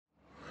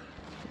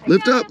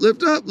Lift up,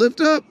 lift up,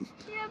 lift up.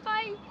 Yeah,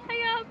 bite. I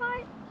got a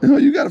bite. Oh,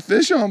 you got a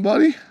fish on,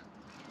 buddy.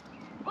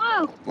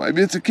 Whoa.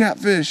 Maybe it's a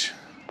catfish.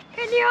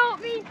 Can you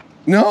help me?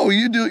 No,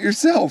 you do it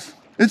yourself.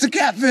 It's a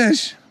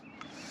catfish.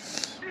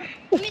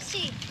 Let me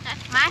see.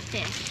 That's my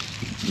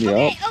fish.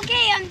 Yep.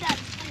 Okay, I'm done.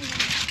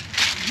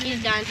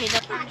 He's done. He's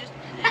done. I'm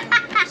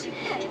just...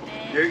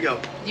 Here you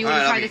go. Do you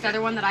want to try this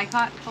other one that I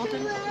caught,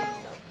 Colton?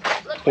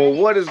 Well,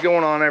 what is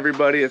going on,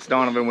 everybody? It's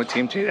Donovan with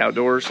Team Tate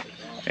Outdoors.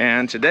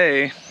 And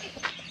today,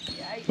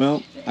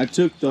 well, I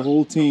took the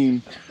whole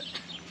team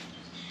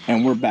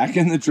and we're back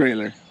in the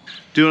trailer.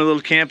 Doing a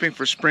little camping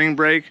for spring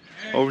break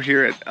over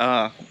here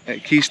at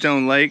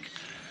Keystone Lake.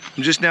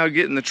 I'm just now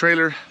getting the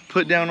trailer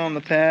put down on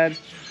the pad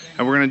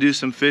and we're gonna do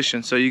some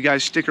fishing. So you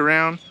guys stick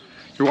around.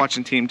 You're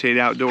watching Team Tate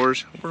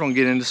Outdoors. We're gonna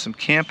get into some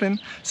camping,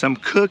 some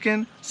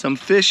cooking, some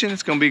fishing.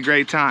 It's gonna be a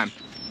great time.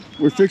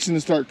 We're fixing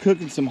to start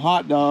cooking some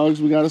hot dogs.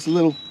 We got us a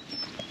little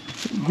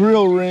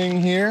grill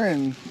ring here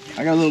and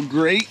I got a little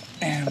grate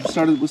and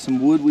started with some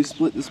wood we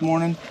split this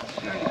morning.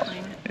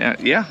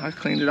 Yeah, I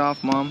cleaned it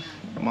off, Mom.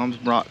 Mom's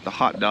brought the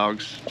hot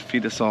dogs to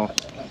feed us all.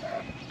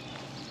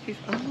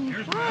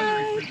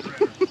 Hi. You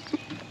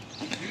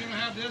gonna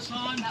have this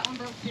on? That one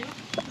broke too?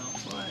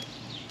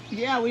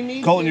 Yeah, we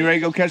need. Colton, you ready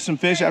to go catch some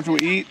fish after we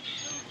eat?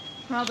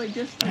 Probably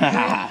just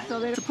so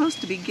they're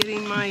supposed to be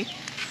getting my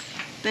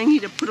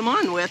thingy to put them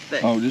on with,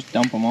 but Oh, just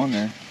dump them on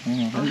there. I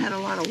had a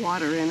lot of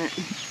water in it.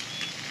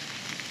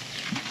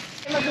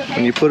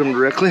 When you put them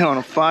directly on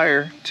a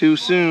fire too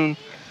soon,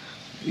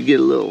 you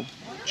get a little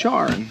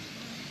charring.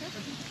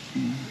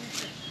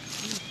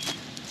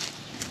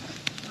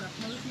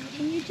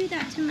 Can you do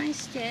that to my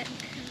stick?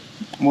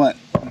 What?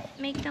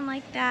 Make them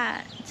like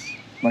that.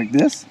 Like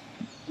this?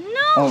 No.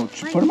 Oh,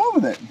 like, put them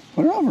over it.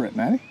 Put it over it,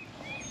 Maddie.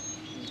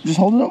 Just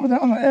hold it over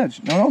there on the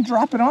edge. No, don't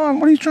drop it on.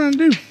 What are you trying to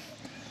do?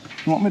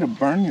 You want me to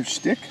burn your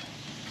stick?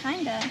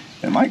 Kinda.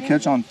 It might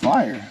catch on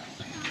fire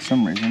for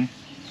some reason.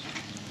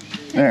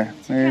 There,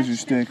 there's your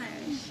stick.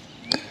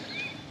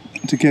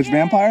 To catch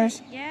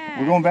vampires? Yeah.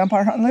 We're going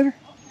vampire hunting later?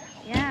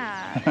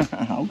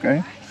 Yeah.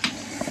 Okay.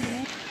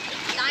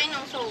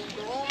 Dinosaur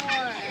roar.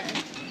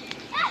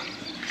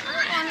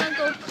 I wanna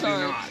go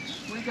close.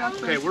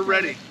 Okay, we're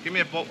ready. Give me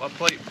a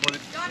plate,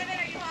 please.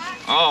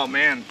 Oh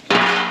man,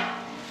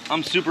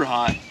 I'm super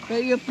hot.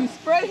 But if you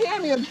spray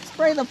him, you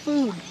spray the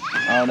food.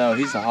 Oh no,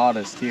 he's the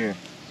hottest here.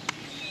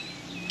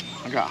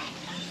 I got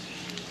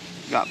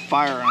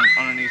fire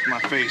underneath my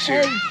face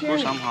here. Of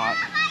course I'm hot.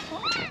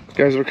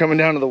 Guys, we're coming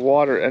down to the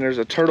water and there's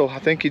a turtle. I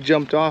think he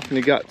jumped off and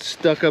he got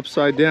stuck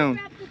upside down.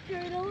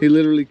 He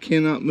literally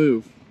cannot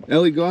move.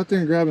 Ellie, go out there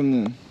and grab him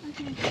then.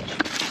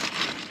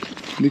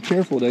 Be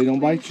careful, they don't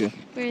bite you.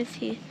 Where is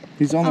he?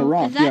 He's on the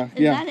rock. Is that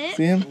yeah. it?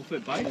 See him? Well, if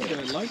it bites you,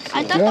 it likes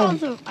I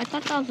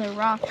thought that was a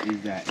rock.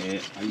 Is that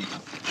it?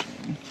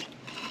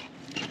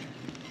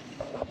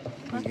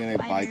 He's gonna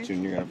bite you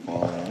and you're gonna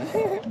fall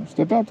in.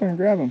 Step out there and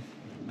grab him.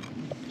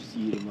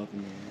 See him up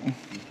in there.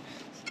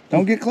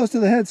 Don't get close to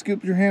the head.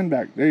 Scoop your hand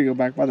back. There you go,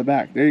 back by the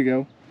back. There you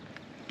go.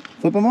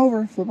 Flip him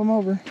over. Flip him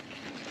over.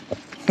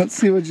 Let's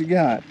see what you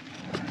got.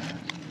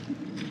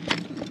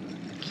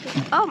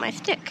 Oh, my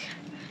stick.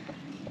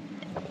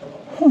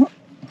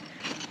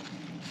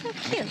 So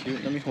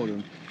cute. Let me hold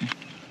him.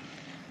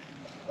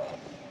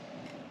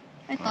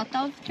 I thought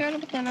that was a turtle,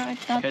 but then I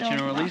thought Catch that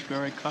and was a release. rock. We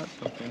already caught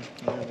something.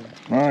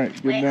 All right,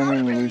 get Wait, down there I'll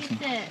and release release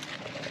him. it.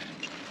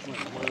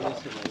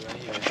 Release it like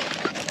right here.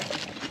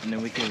 And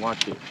then we can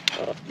watch it.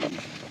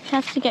 He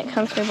has to get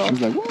comfortable.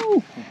 He's like,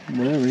 whoa,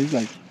 whatever. He's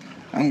like,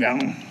 I'm gone.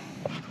 You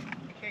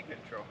can't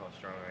control how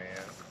strong I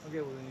am.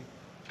 Okay, well then you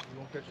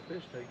won't catch a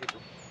fish till you get the...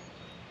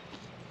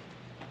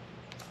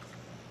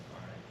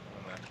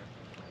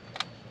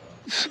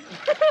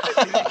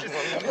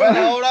 Well,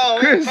 hold on,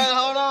 Chris,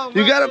 hold on.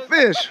 you got a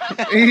fish.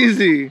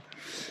 Easy.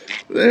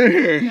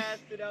 There.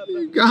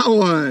 You got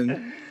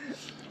one.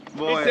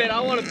 Boy. He said, I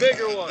want a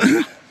bigger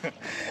one.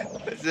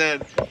 He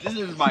said, this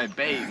is my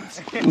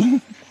bait.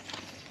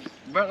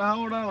 Brother,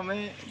 hold on,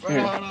 man. Brother,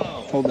 Here. hold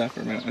on. Hold that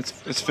for a minute.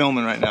 It's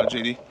filming right now,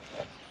 JD.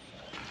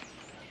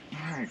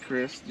 All right,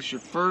 Chris. This is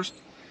your first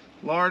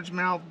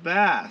largemouth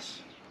bass.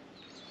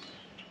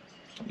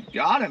 You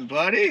got him,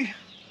 buddy.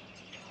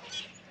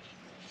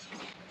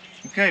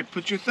 Okay,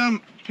 put your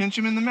thumb, pinch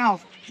him in the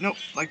mouth. No,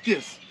 like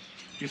this.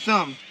 Your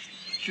thumb.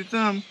 Put your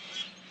thumb.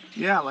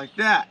 Yeah, like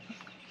that.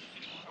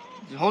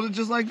 Hold it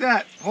just like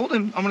that. Hold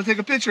him. I'm gonna take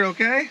a picture,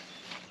 okay?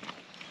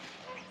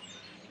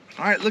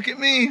 All right, look at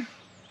me.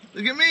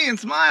 Look at me and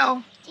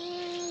smile.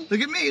 Look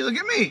at me, look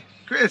at me.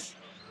 Chris,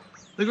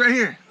 look right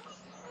here.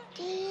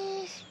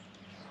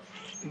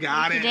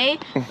 Got it. Today,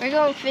 we're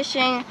going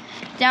fishing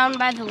down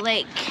by the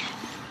lake.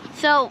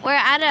 So we're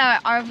at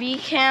our RV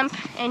camp,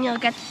 and you'll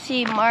get to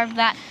see more of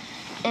that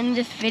in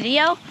this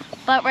video.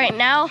 But right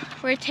now,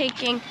 we're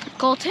taking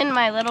Colton,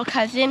 my little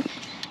cousin,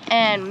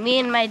 and me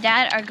and my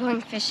dad are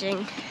going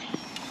fishing.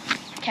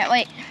 Can't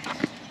wait.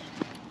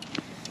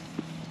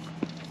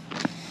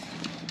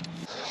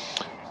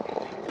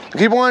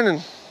 Keep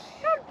whining.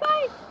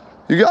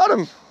 You got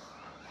him.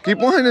 Keep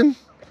whining.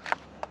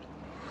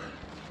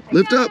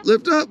 Lift up,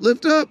 lift up,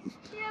 lift up.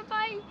 Yeah,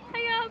 bite.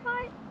 I got a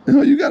bite.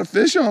 Oh, you got a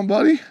fish on,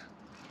 buddy.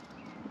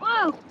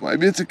 Whoa.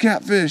 Maybe it's a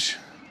catfish.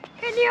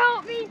 Can you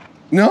help me?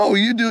 No,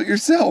 you do it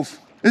yourself.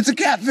 It's a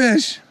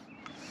catfish.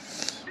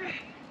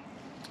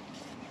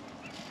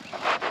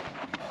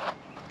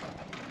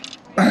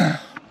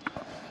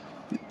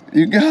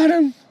 You got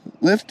him.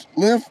 Lift,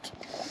 lift.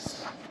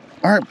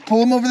 All right,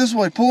 pull him over this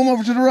way. Pull him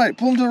over to the right.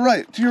 Pull him to the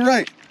right, to your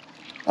right.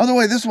 Other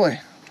way, this way.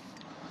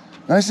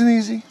 Nice and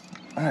easy.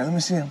 All right, let me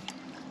see him.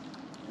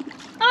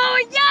 Oh,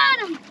 we got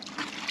him.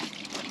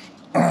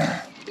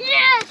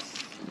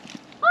 Yes.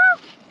 Woo.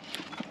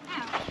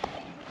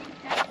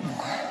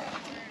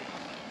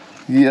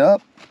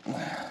 Yep.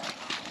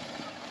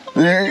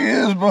 There he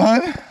is,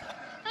 bud. Oh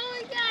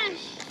my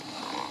gosh.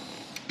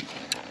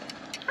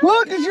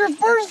 Look, it's your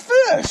first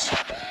fish.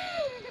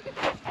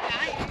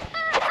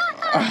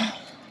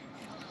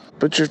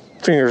 Put your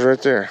fingers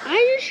right there.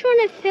 I just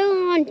want to fill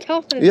him on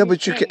top of Yeah,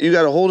 but you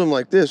got to hold him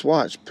like this.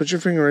 Watch. Put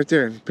your finger right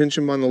there and pinch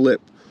him on the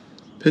lip.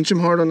 Pinch him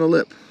hard on the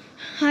lip.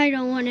 I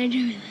don't want to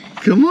do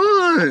that. Come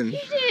on.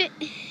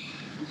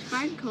 It's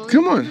fine, Cole.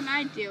 Come on. When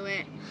I do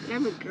it.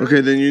 I'm a girl.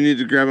 Okay, then you need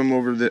to grab him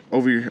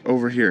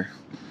over here.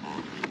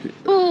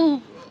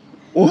 Oh.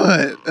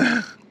 What?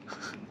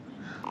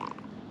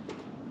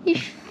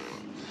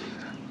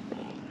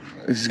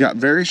 He's got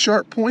very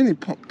sharp, pointy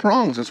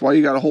prongs. That's why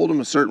you got to hold him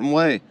a certain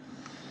way.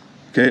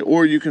 Okay,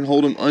 or you can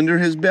hold him under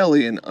his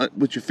belly and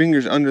with your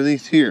fingers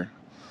underneath here.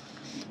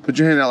 Put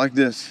your hand out like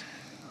this.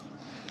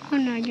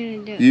 I'm not gonna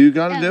do it. You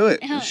got to do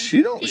it.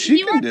 She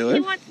can do it. He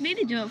wants me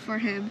to do it for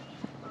him.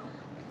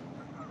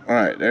 All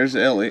right, there's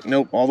Ellie.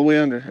 Nope, all the way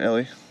under,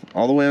 Ellie.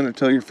 All the way under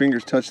till your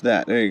fingers touch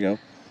that. There you go.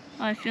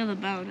 Oh, I feel the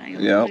bone. I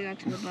Yep. got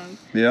to the bone.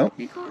 Yep.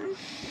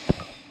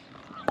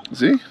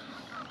 See?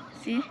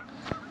 See?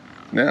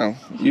 Now,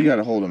 you got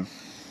to hold him.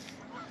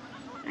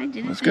 I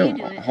didn't. Let's go.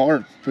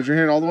 Hard. Put your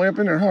hand all the way up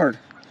in there, hard.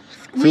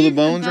 Feel the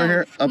bones right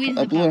here. Up a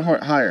little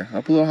higher.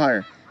 Up a little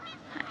higher.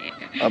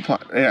 Up high.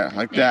 Yeah,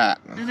 like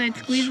that. And then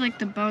squeeze like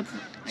the bones.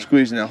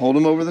 Squeeze now. Hold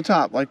him over the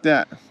top like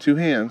that. 2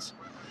 hands.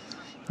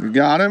 You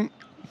got him?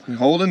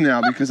 Hold him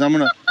now because I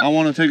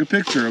want to take a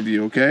picture of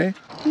you, okay?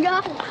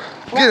 No.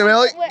 Get him,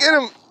 Ellie. Get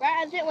him.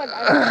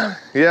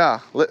 Yeah.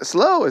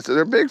 Slow.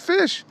 They're big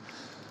fish.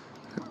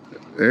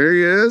 There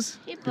he is.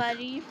 Hey,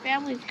 buddy. Your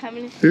family's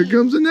coming to see Here you.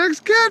 comes the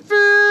next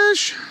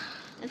catfish.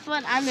 This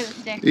one I'm gonna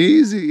stick.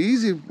 Easy,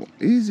 easy,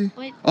 easy.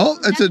 Wait, Oh,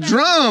 it's a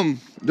drum.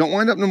 Don't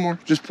wind up no more.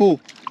 Just pull.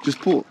 Just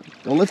pull.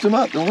 Don't lift him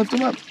up. Don't lift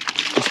him up.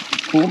 Just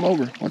pull him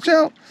over. Watch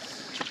out.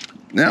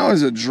 Now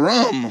is a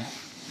drum.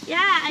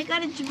 Yeah, I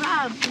got a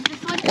drum.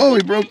 Oh,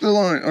 he broke the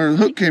line, or the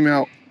hook came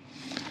out.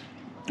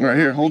 All right,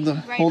 here, hold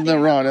that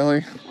rod,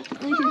 Ellie.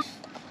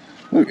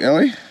 Look,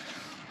 Ellie,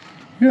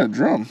 you got a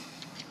drum.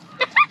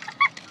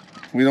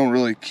 We don't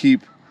really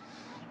keep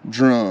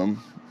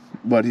drum,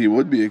 but he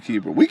would be a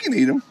keeper. We can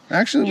eat him.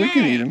 Actually, we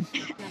can eat him.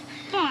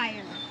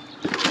 Fire.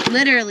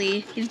 Literally,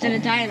 he's gonna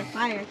die in a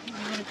fire.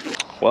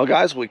 Well,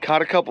 guys, we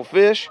caught a couple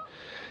fish.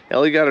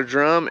 Ellie got a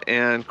drum,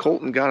 and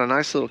Colton got a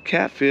nice little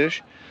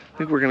catfish. I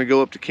think we're gonna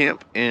go up to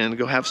camp and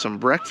go have some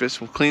breakfast.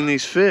 We'll clean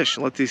these fish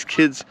and let these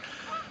kids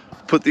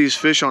put these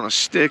fish on a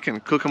stick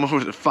and cook them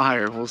over the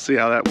fire. We'll see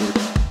how that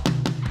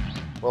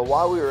works. Well,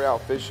 while we were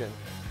out fishing,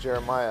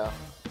 Jeremiah,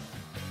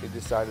 he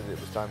decided it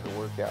was time to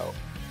work out.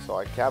 So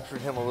I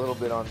captured him a little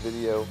bit on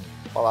video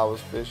while I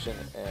was fishing,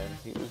 and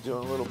he was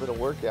doing a little bit of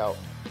workout.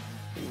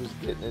 He was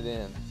getting it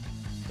in.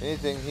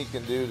 Anything he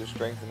can do to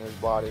strengthen his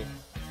body,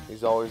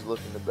 he's always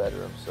looking to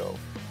better himself.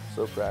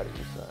 So proud of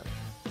you, son.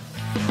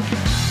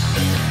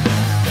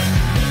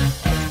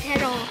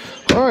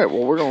 All right,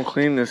 well, we're gonna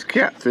clean this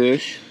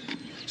catfish.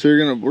 So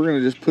we're gonna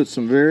just put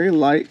some very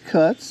light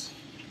cuts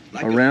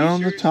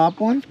around the top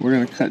one. We're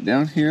gonna cut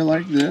down here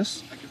like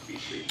this,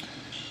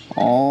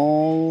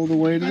 all the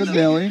way to the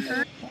belly.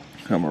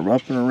 Come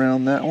up and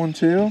around that one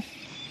too.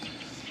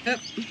 Yep.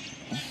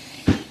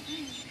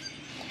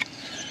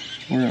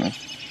 We're gonna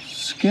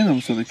skin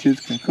them so the kids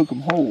can cook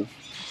them whole.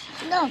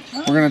 No.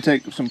 We're gonna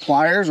take some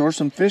pliers or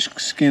some fish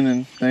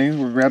skinning things.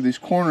 We'll grab these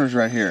corners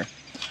right here.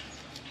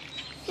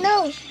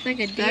 No. It's like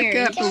a deer.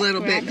 Back up a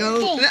little bit.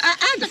 Go.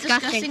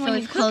 Disgusting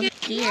when you close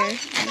deer.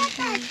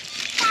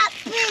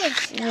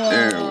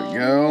 There we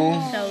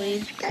go. So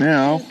easy.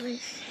 Now, we're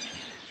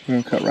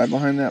gonna cut right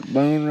behind that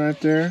bone right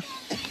there.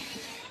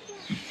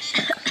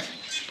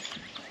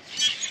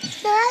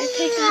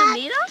 Take the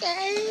meat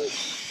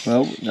off?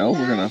 Well, no,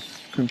 we're gonna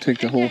take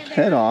the whole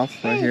head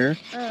off right here.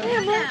 I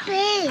am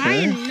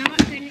not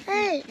going to eat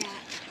that.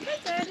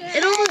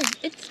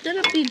 It's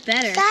gonna be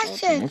better.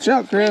 Watch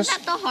out, Chris. Is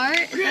that the heart?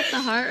 Is that the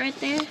heart right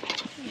there?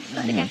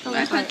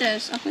 I'll put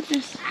this. I'll put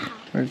this.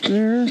 Right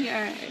there.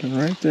 Here. And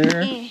right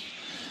there.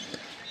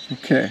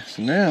 Okay,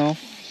 so now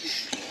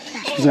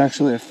this is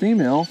actually a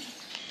female.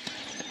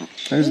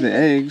 There's the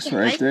eggs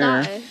right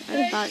there.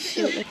 I thought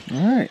too.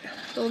 All right.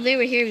 Well, they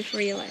were here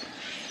before you left.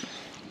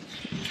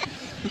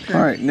 Okay.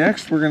 All right,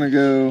 next we're gonna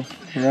go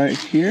right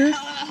here,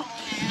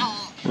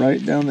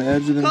 right down the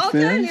edge of the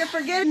Colton, fins. you're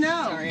forgetting.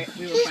 No. Sorry,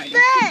 we were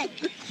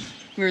fighting.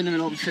 We were in the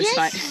middle of a fish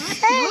fight.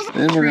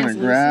 Then we're gonna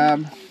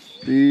grab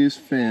these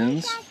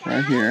fins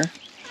right here,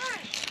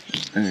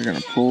 and you're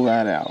gonna pull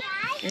that out.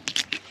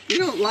 You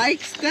don't like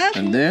stuff?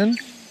 And then,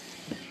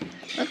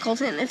 Look,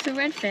 Colton, it's a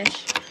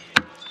redfish.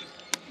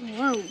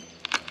 Whoa.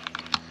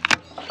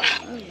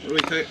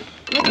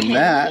 and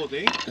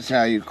that is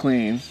how you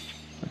clean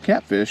a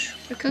catfish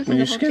We're cooking when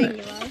you the whole skin thing,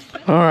 it.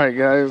 you know. Alright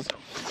guys,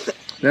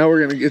 now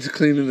we're gonna get to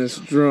cleaning this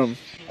drum.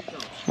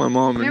 My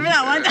mom and... Remember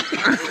that one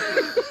time?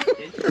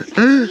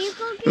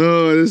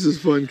 Oh, this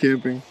is fun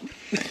camping.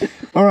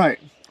 Alright,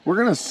 we're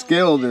gonna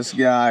scale this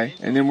guy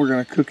and then we're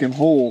gonna cook him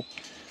whole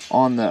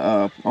on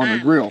the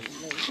grill.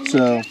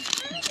 So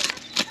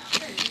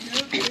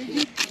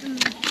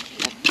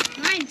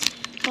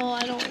Oh,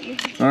 I don't want you.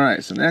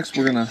 alright, so next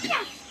we're gonna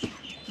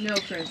No,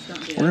 Chris,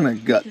 don't do we're gonna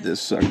gut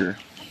this sucker.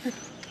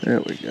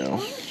 There we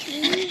go.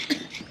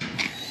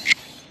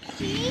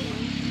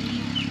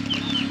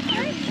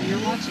 You're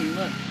watching,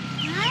 look.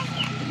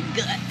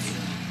 Guts.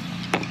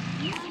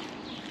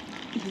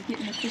 He's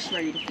getting the fish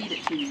ready to feed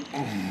it to you.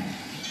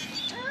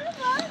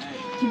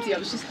 Kinsey, I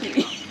was just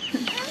kidding.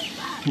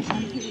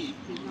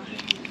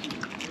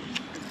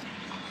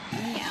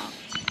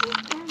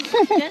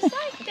 Just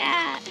like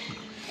that.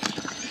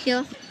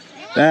 Feel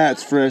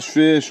That's fresh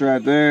fish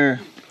right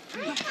there.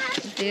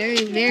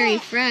 very, very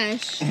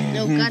fresh.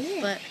 No guts,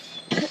 but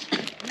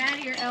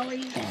Maddie or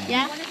Ellie,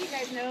 yeah. one of you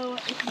guys know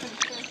if you put a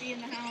trophy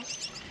in the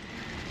house?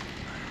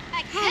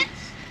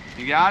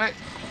 You got it?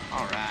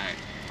 All right.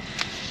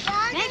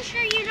 Make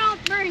sure you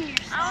don't burn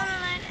yourself.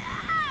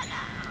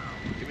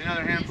 Give me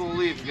another handful of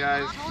leaves,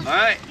 guys. All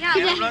right.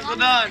 Get them knuckle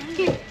done.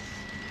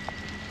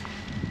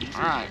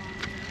 All right.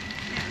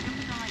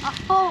 A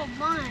whole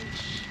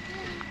bunch.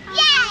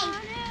 Yay!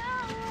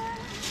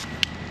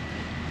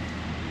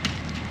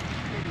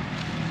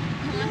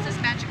 Who wants this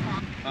magic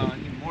wand? I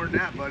need more than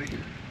that, buddy.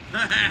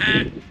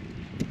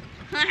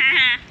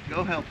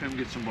 Go help him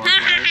get some bark,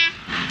 guys.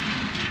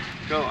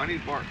 Go, I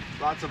need bark.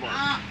 Lots of bark.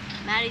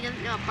 Maddie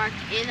doesn't know what bark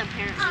is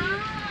apparently.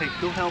 Hey,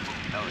 go help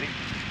him, Ellie.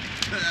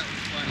 That was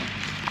funny.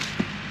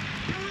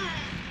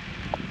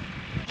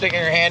 Sticking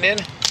your hand in?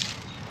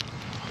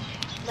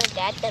 My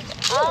dad does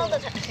it all the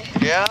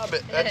time. Yeah,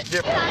 but that's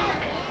different.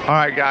 All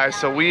right, guys,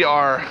 so we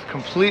are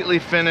completely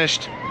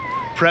finished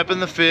prepping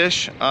the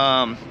fish.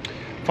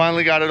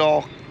 Finally got it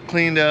all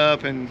cleaned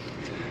up and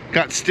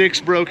got sticks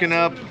broken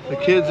up. The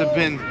kids have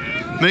been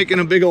making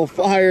a big old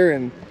fire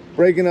and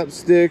breaking up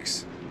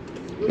sticks.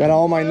 Got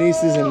all my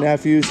nieces and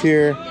nephews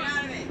here,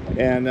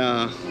 and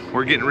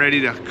we're getting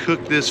ready to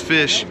cook this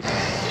fish.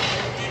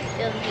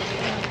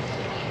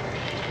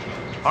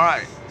 All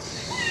right.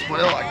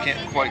 Well, I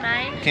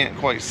can't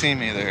quite see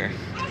me there.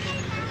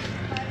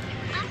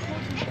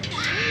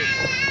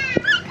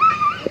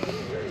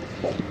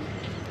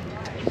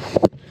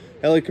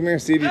 Ellie, come here,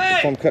 see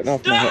if I'm cutting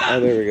off my head. Oh,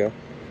 there we go.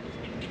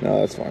 No,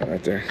 that's fine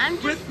right there. I'm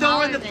Quit just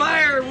throwing the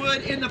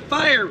firewood in the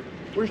fire.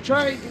 We're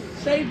trying to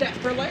save that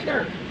for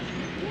later.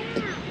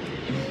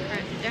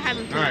 They're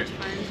having too All much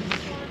right.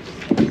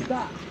 fun.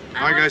 Stop.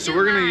 All right, guys, so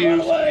we're gonna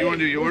use, you wanna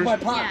do yours?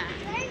 Where's my pot?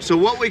 Yeah. So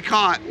what we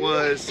caught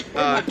was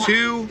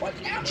 2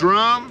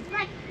 drum,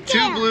 2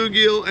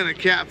 bluegill, and a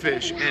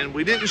catfish. And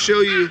we didn't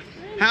show you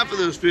half of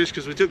those fish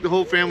because we took the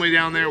whole family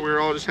down there. We were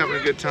all just having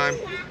a good time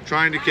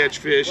trying to catch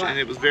fish, and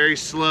it was very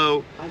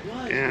slow,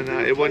 and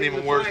it wasn't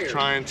even worth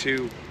trying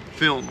to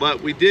film.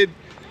 But we did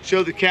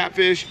show the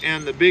catfish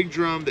and the big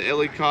drum that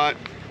Ellie caught.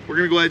 We're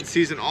gonna go ahead and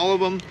season all of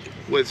them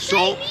with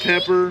salt,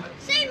 pepper,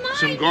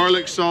 some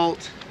garlic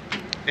salt,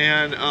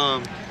 and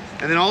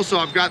then also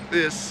I've got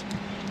this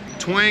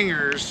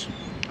Twangers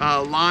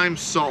lime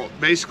salt,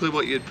 basically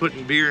what you'd put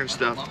in beer and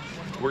stuff.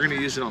 We're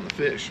gonna use it on the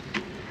fish.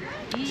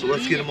 So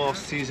let's get them all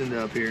seasoned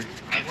up here.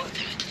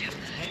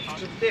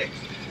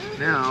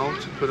 Now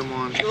to put them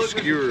on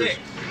skewers.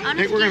 I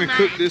think we're gonna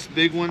cook this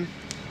big one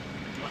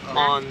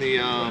on the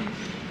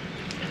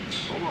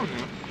hold on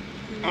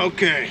now.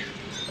 Okay,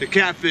 the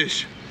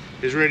catfish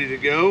is ready to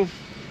go,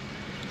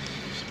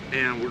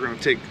 and we're gonna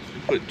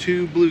put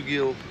 2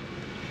 bluegill.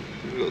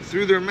 Go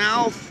through their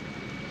mouth,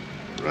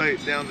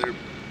 right down their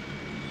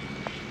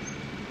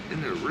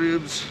in their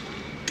ribs.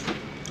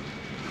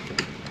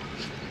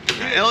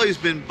 Now, Ellie's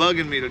been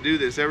bugging me to do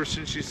this ever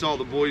since she saw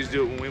the boys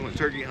do it when we went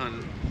turkey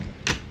hunting.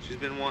 She's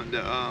been wanting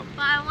to.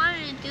 But I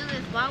wanted to do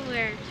this while we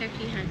were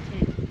turkey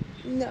hunting.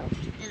 No.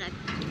 In a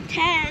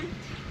tent.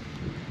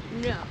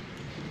 No.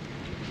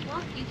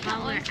 Well, you can't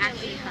while we're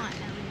actually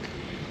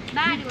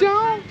hunting. You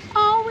don't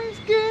always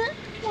get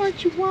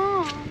what you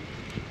want.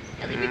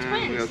 Ellie, we're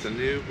And we got twins. the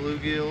new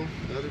bluegill,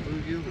 the other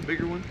bluegill, the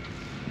bigger one.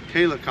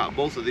 Kayla caught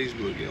both of these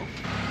bluegill.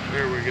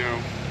 There we go.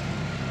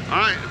 All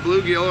right, the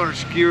bluegill are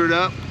skewered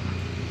up.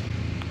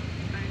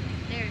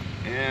 There.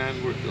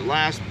 And we're at the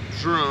last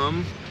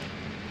drum.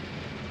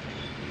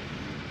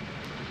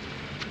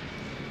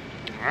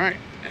 All right,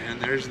 and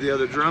there's the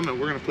other drum, and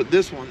we're gonna put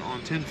this one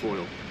on tin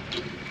foil.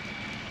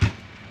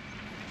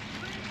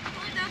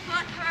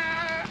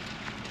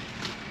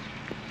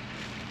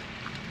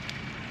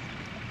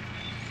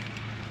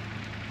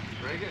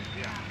 Very good.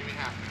 Yeah, give me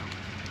half now.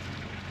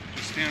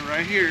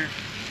 right here.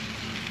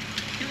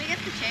 Can we get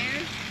the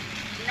chairs?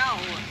 No.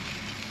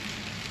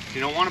 You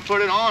don't want to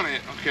put it on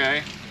it,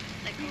 okay?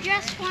 You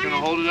just Just want gonna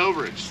to. hold it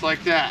over it, just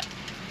like that,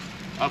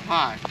 up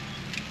high.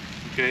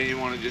 Okay, you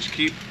want to just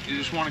keep, you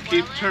just want to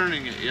keep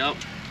turning it. Yep,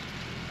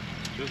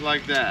 just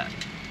like that.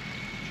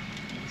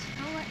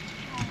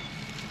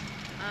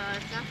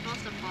 It's not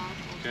supposed to fall.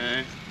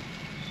 Okay.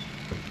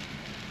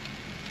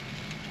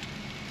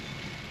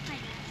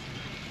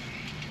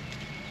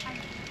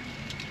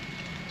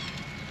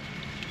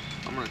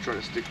 I'm gonna try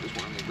to stick this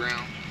one in the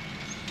ground.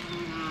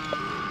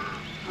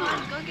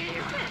 Go get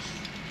your fish.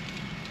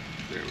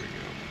 There we go.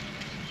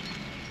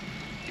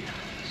 Yeah,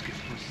 let's get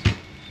this.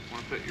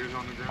 Want to put yours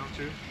on the ground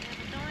too? Yeah,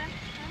 but don't have to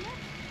turn it.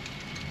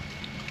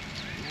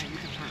 Yeah, you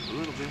can turn it a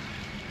little bit.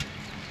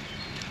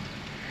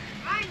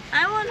 I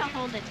want to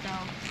hold it though. You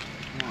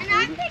wanna Can I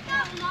hold it? pick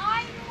up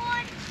mine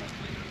one?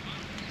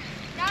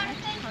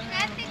 Jonathan, can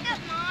I pick up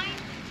mine?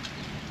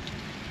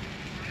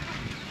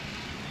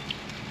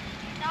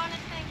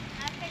 Jonathan, can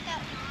I pick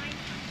up mine?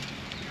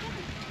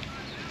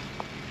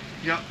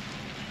 Yep.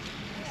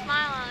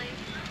 Smile, Ollie.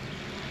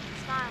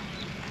 Smile.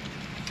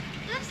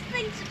 Those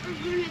things are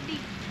gonna be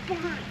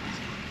burnt.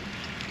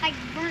 Like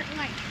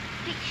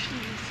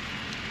fishies.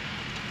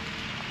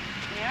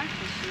 They are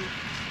fishy.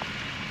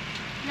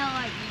 No,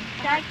 like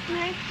Dad, can I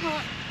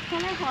hold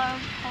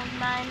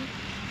mine?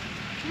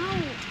 no. I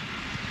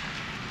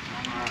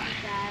want to do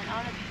that. I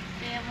want to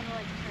be able to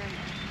like turn it.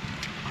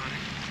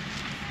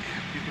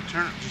 You can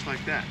turn it just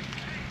like that.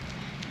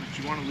 But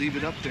you want to leave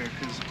it up there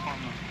because on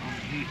the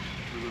heat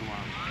for a little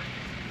while.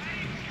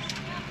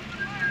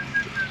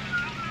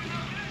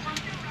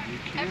 You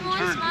can Everyone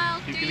turn smile.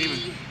 it. You can even.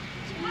 3, 2,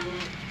 1,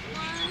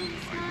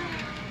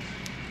 smile.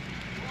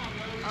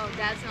 Oh,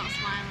 Dad's not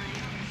smiling.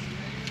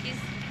 He's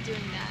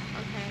doing that.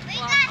 Okay. We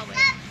Well, got I'll wait.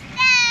 some sticks.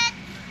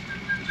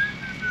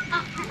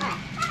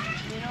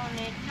 We don't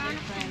need to turn it.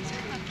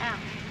 Ow.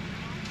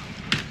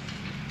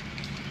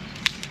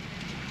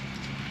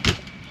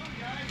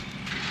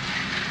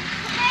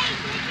 Hey,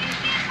 did you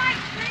get my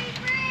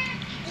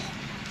favorite?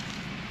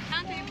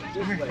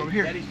 Over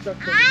here. I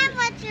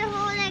want to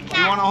hold a cat.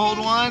 You want to hold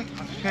one?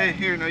 Okay,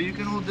 here. Now you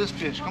can hold this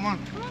fish. Come on.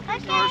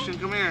 Carson,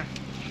 come here.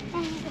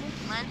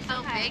 Mine's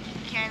so big, you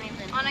can't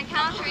even. On a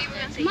count, or you were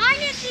gonna say. Mine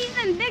is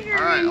even bigger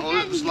All right, than hold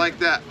it just like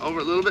that. Over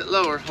a little bit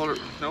lower. Hold it.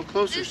 No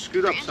closer. This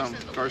Scoot up branch some,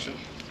 is in the Carson.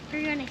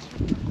 We're gonna. I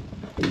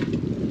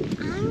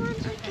want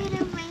to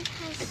get away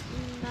from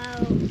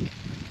smoke.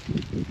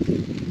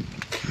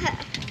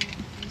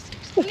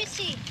 Let me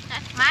see.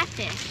 That's my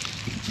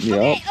fish.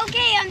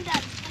 Okay, I'm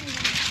done.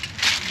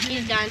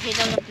 He's done. He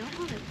doesn't. Don't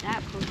hold it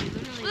that close. You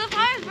literally. The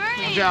fire's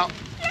burning. Watch out.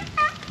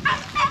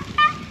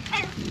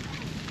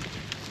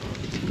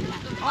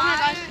 Oh my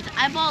gosh, the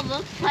eyeball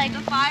looks like the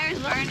fire's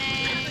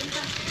burning.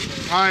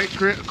 All right,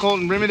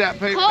 Colton, bring me that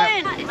paper.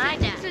 Colton, is my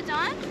dad. Is it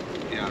done?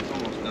 Yeah, it's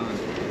almost done.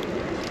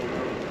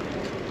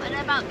 What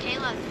about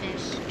Kayla's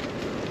fish?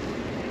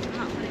 I'm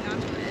not putting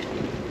onto it.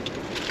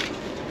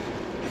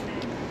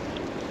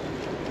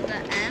 The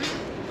M?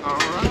 All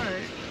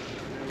right.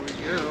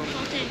 There we go.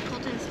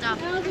 Colton, stop.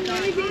 Going.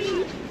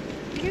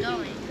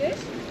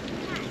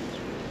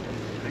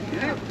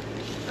 Yeah.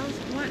 I was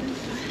wanting, I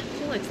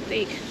feel like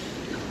steak.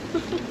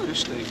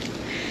 Fish steak.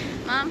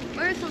 Mom,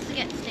 we're supposed to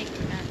get steak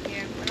from out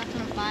here. We're not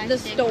gonna buy The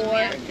steak store. From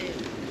here, dude.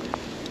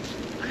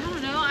 I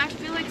don't know. I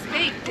feel like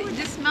steak.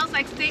 This smells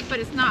like steak, but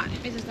it's not.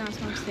 It does not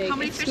smell like steak. How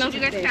many It fish smells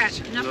did you like guys fish.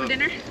 catch? Enough for Look.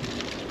 dinner?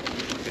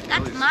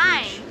 That's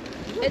mine.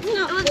 It's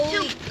not It was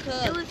fully It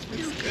cooked. was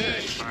too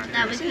big Alright,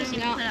 that we It's couldn't even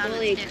not put it on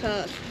fully the stick.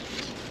 cooked.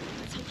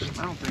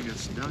 I don't think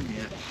it's done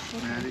yet,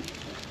 Maddie.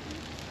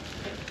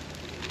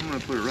 I'm gonna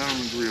put it right on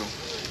the grill.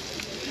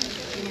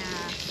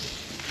 Yeah.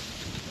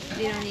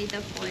 You don't need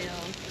the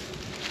foil.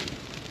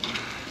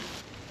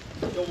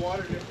 The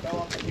water just fell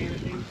off the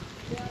canopy.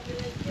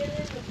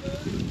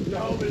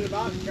 No, but it's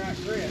about to crack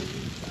Chris.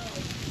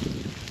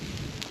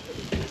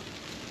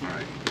 All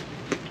right.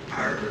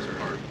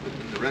 But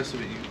the rest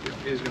of it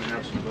is gonna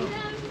have some boat.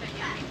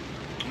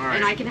 All right.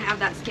 And I can have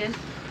that skin?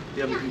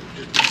 Yeah, but you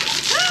just.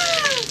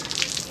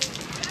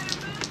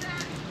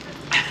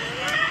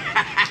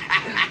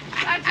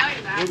 I tell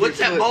you that. What's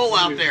that bowl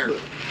out there?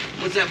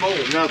 What's that bowl?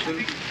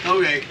 Nothing.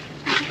 Okay.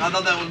 I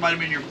thought that might have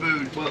been your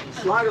food. Well,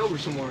 slide over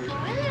somewhere.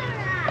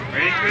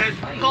 Ready,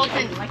 Chris?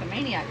 Colton, like a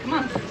maniac. Come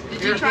on.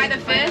 Did you try the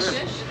fish?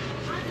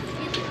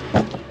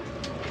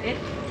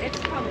 It's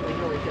probably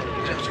really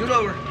good. Scoot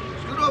over.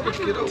 Scoot over,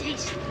 kiddo.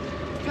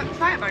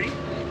 Try it, buddy.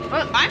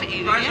 Well, I'm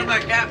eating Try some of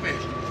it. that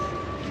catfish.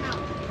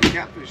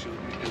 Catfish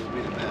will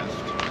be the best.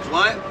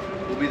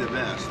 What? Will be the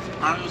best.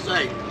 I was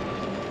gonna say,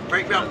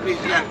 break down a piece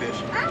of catfish.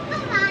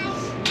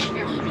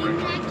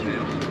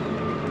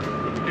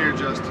 Here,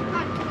 Justin.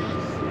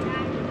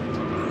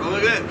 Oh,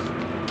 look at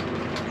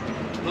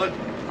this. Look,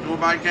 you want to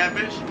buy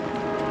catfish?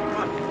 Come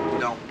on.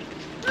 No.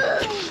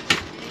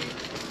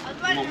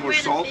 Want more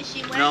salt?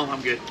 No,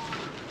 I'm good.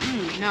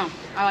 No,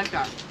 I like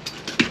that.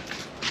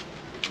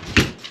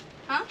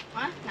 Huh?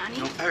 What? Nani?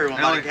 No. Hey, you want to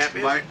buy a Alex,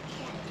 catfish? bite.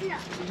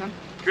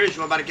 Chris,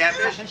 you want to buy a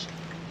catfish?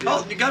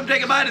 Oh, you come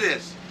take a bite of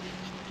this.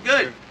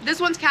 Good. This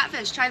one's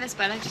catfish. Try this,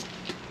 bud.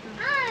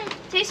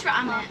 Taste for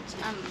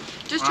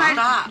Just try.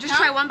 Stop. Just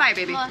try one bite,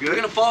 baby. You're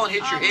gonna fall and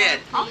hit your head.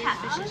 all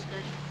catfish is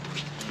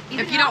good.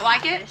 If you don't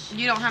like it,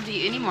 you don't have to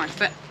eat anymore.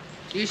 But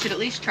you should at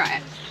least try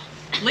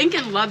it.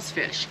 Lincoln loves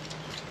fish.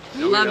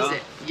 Loves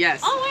it.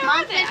 Yes. Oh, where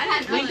are they? I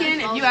didn't know Lincoln,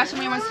 this. if you ask him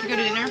when he wants to go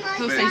to dinner,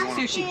 he'll say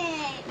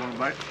sushi. Want a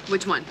bite?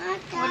 Which one?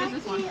 What is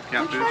this one?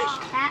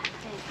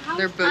 Catfish.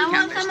 They're both I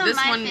want catfish. some of This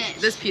my one, fish.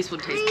 this piece will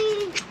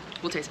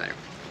taste better.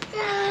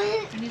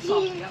 Oh, there's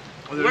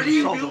What are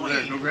you salt over there.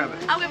 doing? Go grab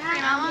it. I'll get free.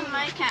 I want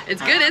my cat.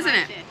 It's good, isn't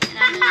it?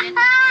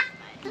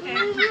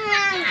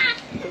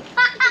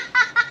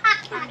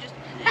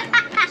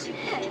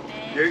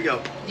 There you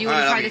go. Do you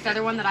want to try this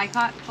other one that I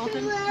caught,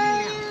 Colton?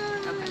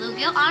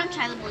 Bluegill? I want to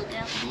try the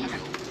bluegill.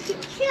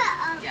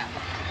 Yeah.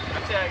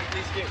 I'd say I can at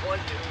least get one.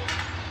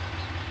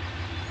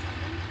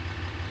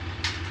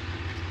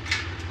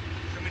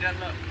 Show me that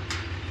look.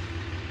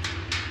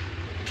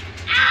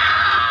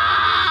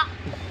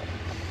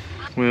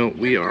 Well,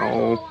 we are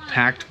all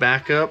packed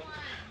back up,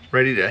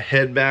 ready to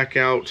head back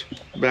out,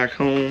 back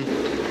home.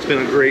 It's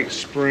been a great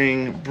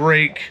spring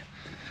break.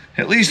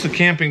 At least the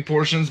camping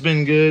portion's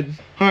been good.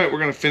 All right, we're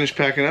gonna finish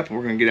packing up and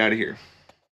we're gonna get out of here.